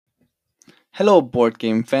Hello, board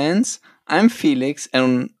game fans. I'm Felix,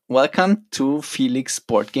 and welcome to Felix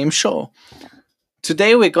Board Game Show.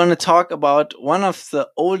 Today, we're going to talk about one of the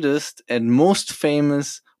oldest and most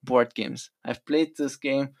famous board games. I've played this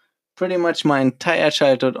game pretty much my entire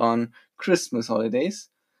childhood on Christmas holidays,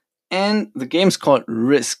 and the game's called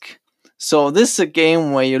Risk. So, this is a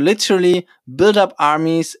game where you literally build up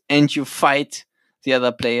armies and you fight the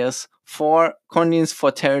other players for continents,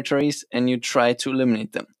 for territories, and you try to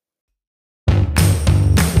eliminate them.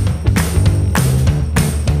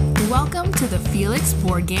 Welcome to the Felix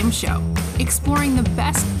Board Game Show, exploring the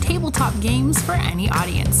best tabletop games for any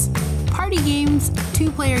audience. Party games,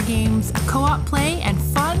 two-player games, co-op play, and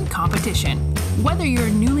fun competition. Whether you're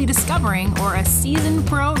newly discovering or a seasoned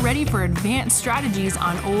pro ready for advanced strategies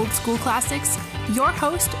on old school classics, your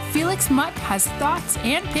host, Felix Mutt, has thoughts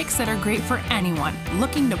and picks that are great for anyone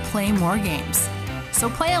looking to play more games. So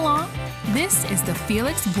play along. This is the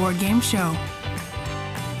Felix Board Game Show.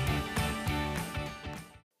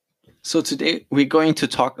 So today we're going to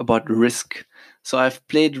talk about Risk. So I've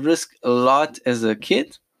played Risk a lot as a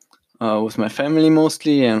kid, with my family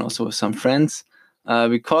mostly, and also with some friends,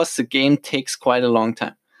 because the game takes quite a long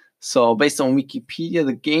time. So based on Wikipedia,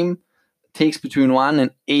 the game takes between 1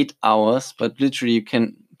 and 8 hours, but literally you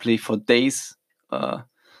can play for days,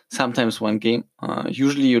 sometimes one game.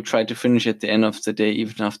 Usually you try to finish at the end of the day,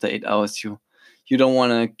 even after 8 hours. You don't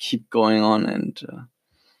want to keep going on and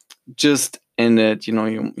just end it.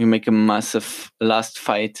 You make a massive last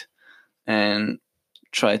fight and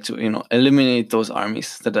try to eliminate those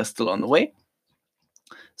armies that are still on the way.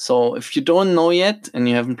 So if you don't know yet and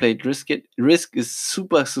you haven't played Risk yet, Risk is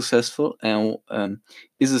super successful and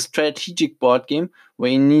is a strategic board game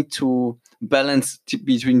where you need to balance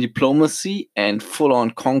between diplomacy and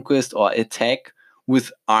full-on conquest or attack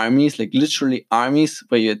with armies, like literally armies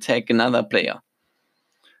where you attack another player.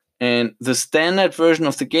 And the standard version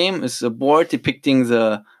of the game is a board depicting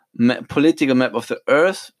the political map of the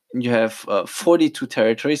Earth. You have 42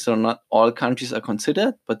 territories, so not all countries are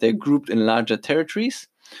considered, but they're grouped in larger territories.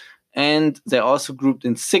 And they're also grouped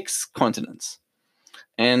in 6 continents.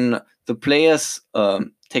 And the players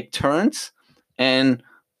take turns, and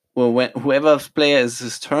whoever player is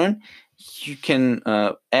his turn, you can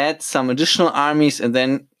add some additional armies and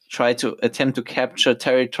then try to attempt to capture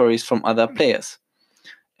territories from other players.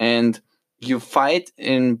 And you fight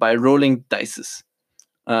by rolling dice.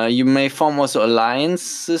 You may form also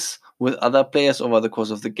alliances with other players over the course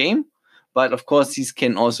of the game, but of course these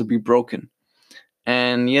can also be broken.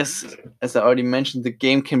 And yes, as I already mentioned, the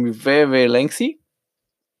game can be very, very lengthy.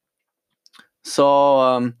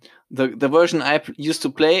 So the version I used to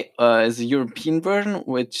play is a European version,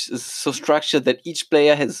 which is so structured that each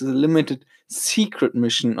player has a limited secret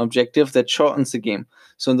mission objective that shortens the game.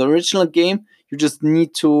 So in the original game, you just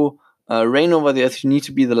need to reign over the Earth. You need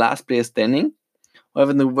to be the last player standing.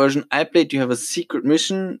 However, in the version I played, you have a secret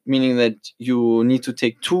mission, meaning that you need to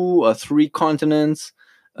take 2 or 3 continents.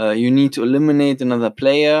 You need to eliminate another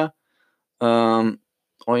player. Or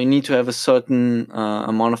you need to have a certain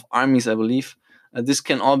amount of armies, I believe. This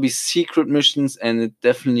can all be secret missions, and it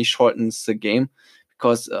definitely shortens the game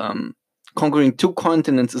because conquering 2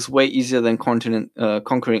 continents is way easier than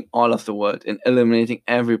conquering all of the world and eliminating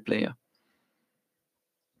every player.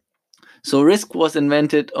 So Risk was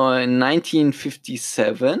invented in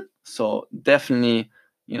 1957, so definitely,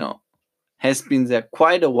 has been there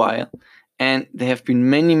quite a while, and there have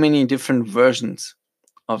been many, many different versions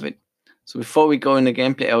of it. So before we go into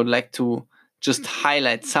gameplay, I would like to just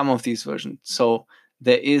highlight some of these versions. So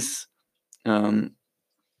there is the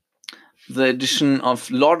edition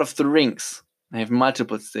of Lord of the Rings. They have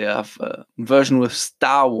multiples. They have a version with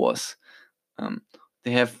Star Wars.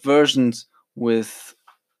 They have versions with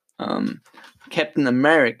Captain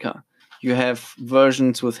America. You have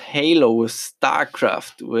versions with Halo, with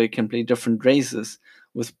StarCraft, where you can play different races,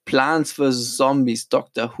 with Plants vs. Zombies,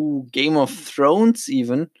 Doctor Who, Game of Thrones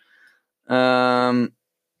even, and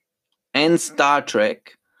Star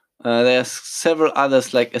Trek. There's several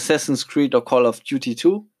others like Assassin's Creed or Call of Duty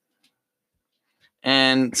 2.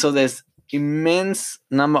 And so there's immense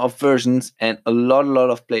number of versions and a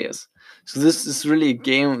lot of players. So this is really a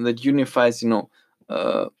game that unifies,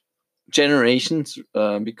 generations,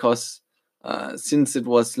 because since it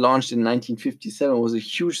was launched in 1957, it was a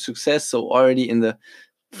huge success. So already in the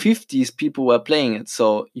 50s, people were playing it.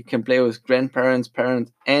 So you can play with grandparents,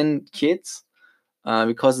 parents, and kids,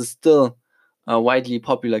 because it's still a widely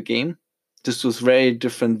popular game. Just with very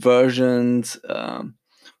different versions,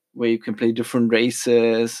 where you can play different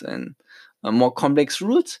races and more complex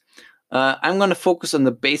rules. I'm going to focus on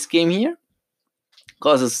the base game here.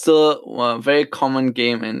 because it's still a very common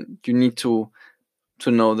game, and you need to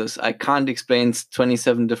know this. I can't explain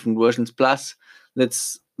 27 different versions. Plus,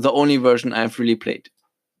 that's the only version I've really played.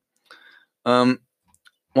 One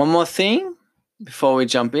more thing before we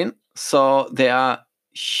jump in. So there are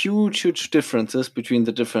huge differences between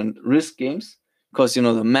the different Risk games, because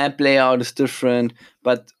the map layout is different,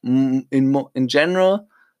 but in general,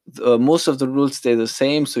 most of the rules stay the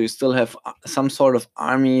same. So you still have some sort of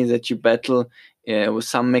army that you battle with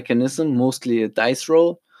some mechanism, mostly a dice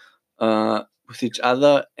roll with each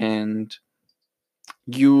other, and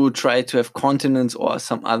you try to have continents or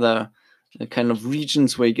some other kind of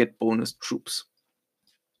regions where you get bonus troops.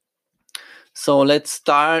 So let's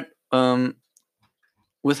start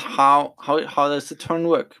with how does the turn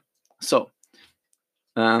work. So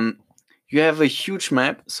you have a huge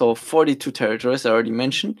map, so 42 territories, I already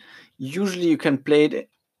mentioned. Usually you can play it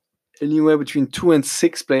anywhere between 2 and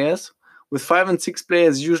 6 players. With 5 and 6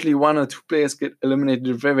 players, usually 1 or 2 players get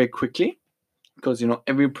eliminated very quickly, because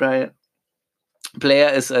every player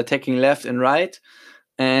is attacking left and right,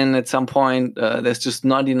 and at some point there's just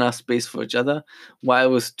not enough space for each other.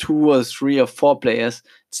 While with 2 or 3 or 4 players,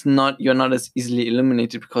 you're not as easily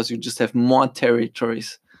eliminated, because you just have more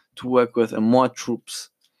territories to work with and more troops.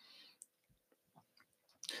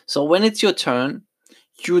 So when it's your turn,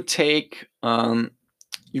 you take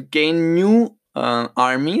you gain new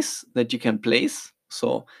armies that you can place.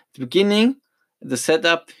 So at the beginning, the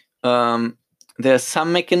setup, there's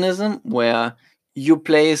some mechanism where you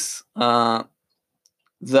place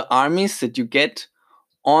the armies that you get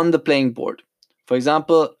on the playing board. For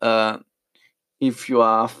example, if you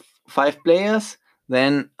are 5 players,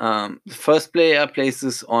 then the first player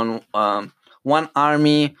places on one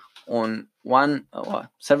army on one or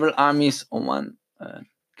several armies on one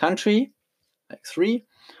country, like 3.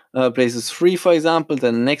 Places 3, for example.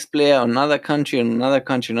 Then the next player another country, and another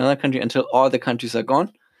country, another country, until all the countries are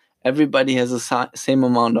gone. Everybody has the same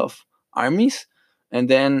amount of armies, and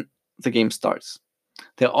then the game starts.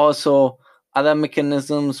 There are also other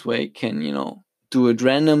mechanisms where you can, do it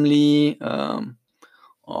randomly,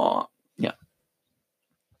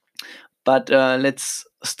 But let's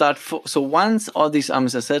start. So once all these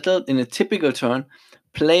armies are settled, in a typical turn,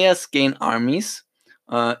 players gain armies.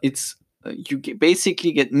 You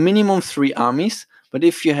basically get minimum 3 armies, but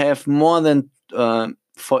if you have more than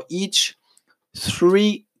for each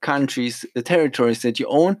 3 countries, the territories that you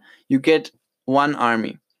own, you get 1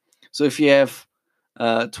 army. So if you have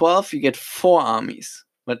 12, you get 4 armies,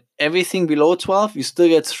 but everything below 12, you still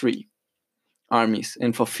get 3 armies.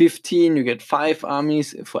 And for 15, you get 5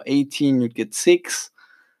 armies. For 18, you get 6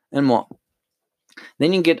 and more.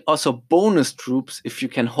 Then you get also bonus troops if you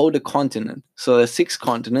can hold a continent. So there's 6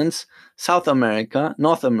 continents: South America,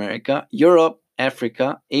 North America, Europe,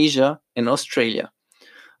 Africa, Asia, and Australia.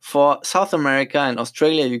 For South America and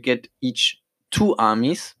Australia, you get each 2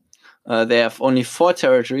 armies. They have only 4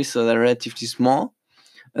 territories, so they're relatively small.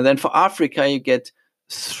 And then for Africa, you get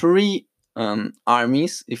 3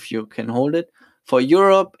 armies if you can hold it. For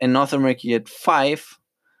Europe and North America, you get 5.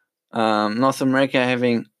 North America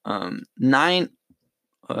having 9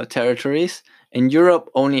 territories, and Europe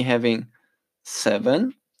only having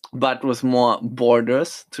 7, but with more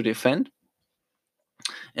borders to defend.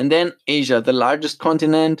 And then Asia, the largest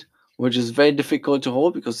continent, which is very difficult to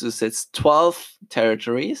hold because it's 12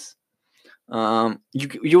 territories.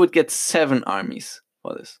 You would get 7 armies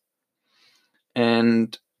for this.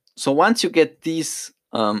 And so once you get these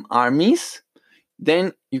armies,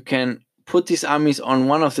 then you can put these armies on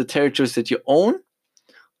one of the territories that you own,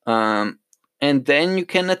 and then you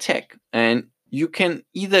can attack. And you can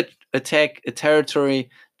either attack a territory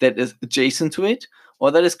that is adjacent to it,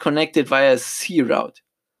 or that is connected via a sea route.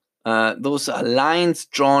 Those are lines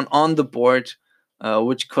drawn on the board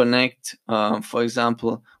which connect, for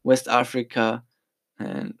example, West Africa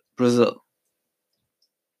and Brazil,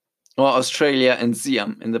 or Australia and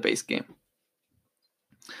Siam in the base game.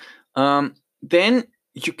 Then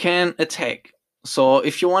you can attack. So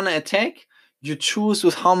if you want to attack, you choose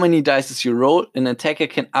with how many dice you roll. An attacker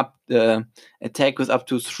can attack with up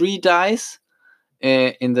to 3 dice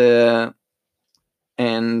and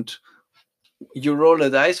you roll a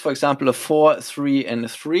dice, for example, a 4, 3, and a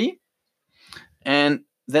 3. And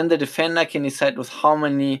then the defender can decide with how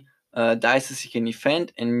many dice he can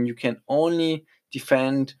defend, and you can only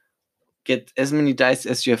get as many dice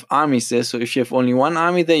as you have armies there. So if you have only 1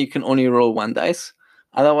 army there, you can only roll 1 dice.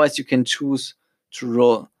 Otherwise, you can choose to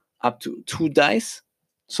roll up to 2 dice.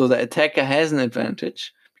 So the attacker has an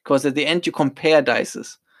advantage, because at the end you compare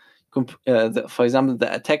dices. for example,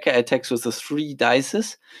 the attacker attacks with the 3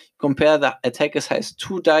 dices. Compare the attacker's has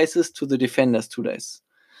 2 dices to the defender's 2 dice.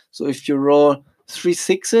 So if you roll 3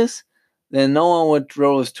 6s, then no one would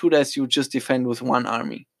roll with 2 dice. You would just defend with 1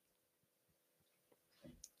 army.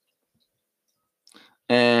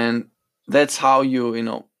 And that's how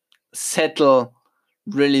you settle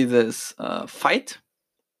really this fight,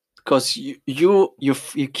 because you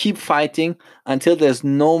keep fighting until there's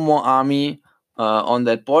no more army on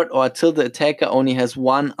that board, or until the attacker only has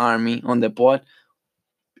 1 army on the board,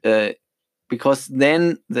 because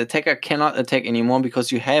then the attacker cannot attack anymore,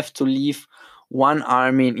 because you have to leave 1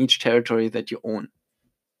 army in each territory that you own.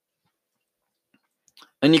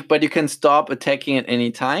 But you can stop attacking at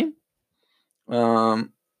any time.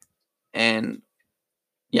 And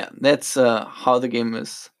yeah, that's how the game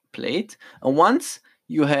is played. And once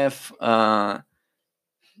you have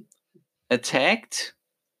attacked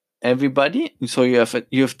everybody, so you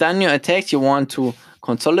have done your attacks, you want to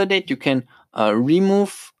consolidate, you can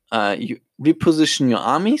you reposition your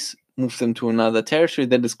armies, move them to another territory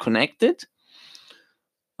that is connected,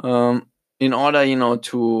 in order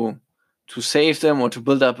to save them, or to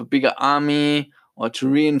build up a bigger army, or to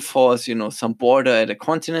reinforce some border at a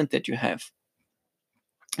continent that you have.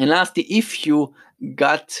 And lastly, if you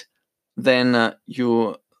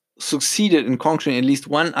you succeeded in conquering at least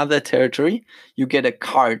 1 other territory, you get a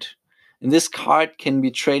card. And this card can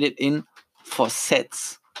be traded in for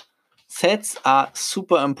sets. Sets are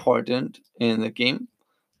super important in the game,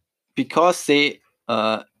 because they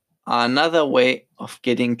are another way of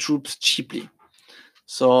getting troops cheaply.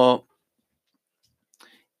 So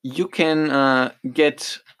you can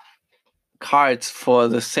get cards for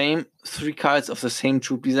the same 3 cards of the same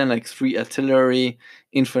troop design, like 3 artillery,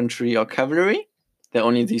 infantry, or cavalry. They're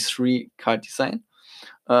only these 3 card design.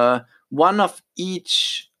 1 of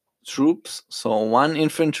each troops, so 1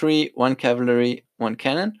 infantry, 1 cavalry, 1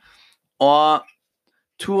 cannon, or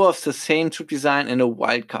 2 of the same troop design and a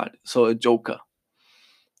wild card, so a joker.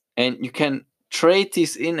 And you can trade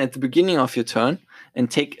these in at the beginning of your turn and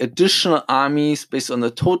take additional armies based on the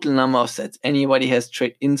total number of sets anybody has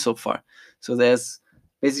traded in so far. So there's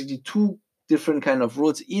basically 2 different kind of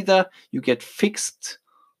rules. Either you get fixed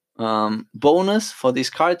bonus for these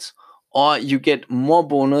cards, or you get more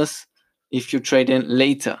bonus if you trade in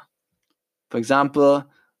later. For example,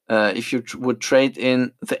 if you would trade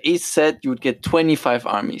in the 8th set, you would get 25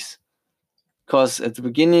 armies. Because at the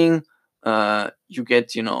beginning, you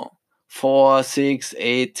get, 4, 6,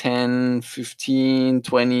 8, 10, 15,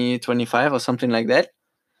 20, 25, or something like that.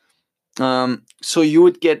 So you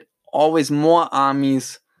would get always more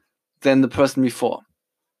armies than the person before.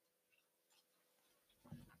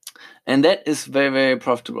 And that is very, very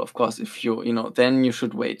profitable, of course. If then you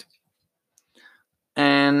should wait.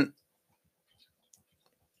 And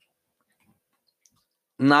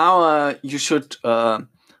now you should,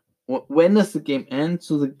 when does the game end?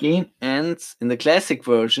 So the game ends in the classic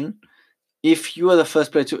version if you are the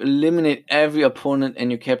first player to eliminate every opponent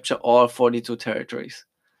and you capture all 42 territories.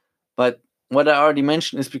 But what I already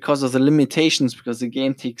mentioned is because of the limitations, because the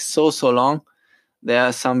game takes so long. There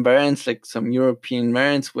are some variants, like some European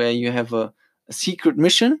variants, where you have a secret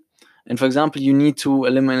mission. And for example, you need to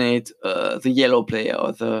eliminate the yellow player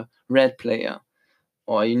or the red player.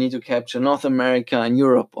 Or you need to capture North America and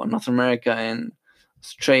Europe, or North America and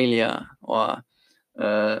Australia, or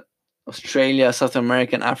Australia, South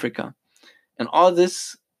America, and Africa. And all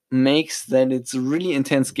this makes that it's a really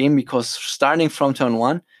intense game, because starting from turn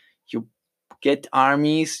 1, you get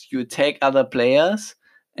armies, you attack other players,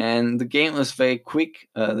 and the game is very quick,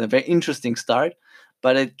 a very interesting start,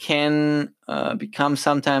 but it can become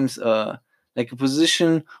sometimes like a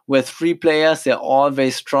position where 3 players, they're all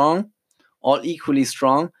very strong, all equally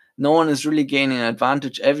strong. No one is really gaining an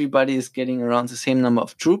advantage. Everybody is getting around the same number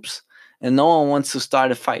of troops, and no one wants to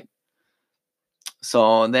start a fight.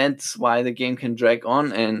 So that's why the game can drag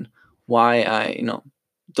on, and why I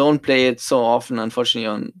don't play it so often, unfortunately,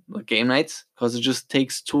 on the game nights, because it just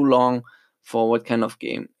takes too long for what kind of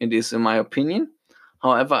game it is, in my opinion.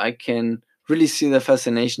 However, I can really see the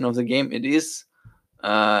fascination of the game. It is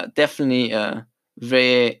definitely a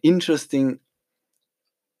very interesting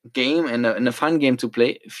game, and a fun game to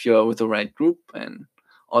play if you're with the right group. And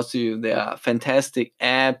also there are fantastic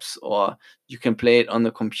apps, or you can play it on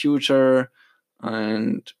the computer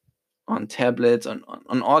and on tablets, on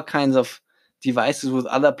all kinds of devices with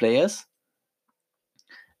other players.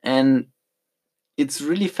 And it's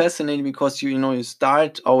really fascinating, because you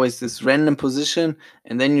start always this random position,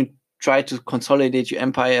 and then you try to consolidate your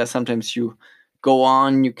empire. Sometimes you go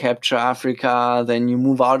on, you capture Africa, then you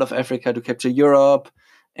move out of Africa to capture Europe,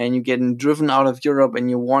 and you're getting driven out of Europe and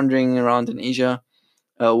you're wandering around in Asia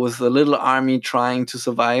with a little army trying to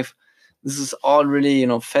survive. This is all really,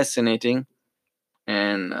 fascinating.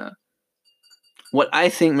 And what I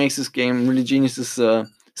think makes this game really genius is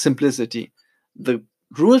simplicity. The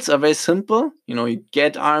rules are very simple. You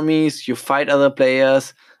get armies, you fight other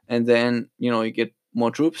players, and then, you get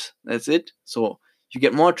more troops. That's it. So you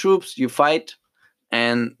get more troops, you fight,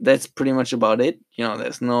 and that's pretty much about it.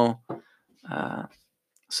 There's no...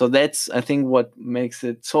 so that's, I think, what makes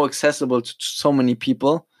it so accessible to so many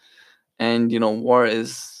people. And, war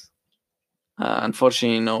is,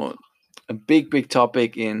 unfortunately, a big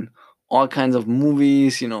topic in all kinds of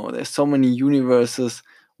movies. There's so many universes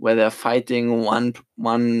where they're fighting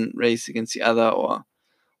one race against the other or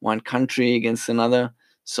one country against another.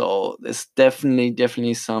 So there's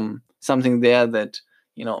definitely something there that,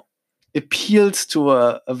 appeals to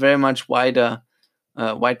a very much wide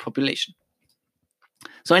population.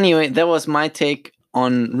 So anyway, that was my take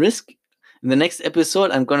on Risk. In the next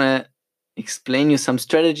episode, I'm going to explain you some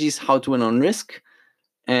strategies how to win on Risk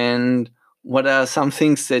and what are some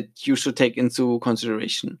things that you should take into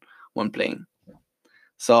consideration when playing.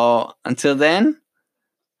 So until then,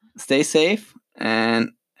 stay safe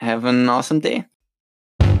and have an awesome day.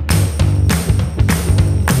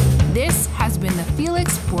 This has been the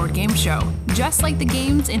Felix Board Game Show. Just like the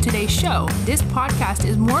games in today's show, this podcast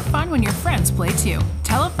is more fun when your friends play too.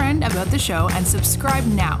 Tell a friend about the show and subscribe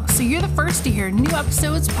now so you're the first to hear new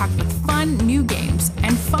episodes packed with fun new games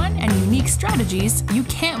and fun and unique strategies you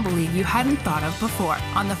can't believe you hadn't thought of before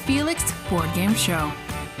on the Felix Board Game Show.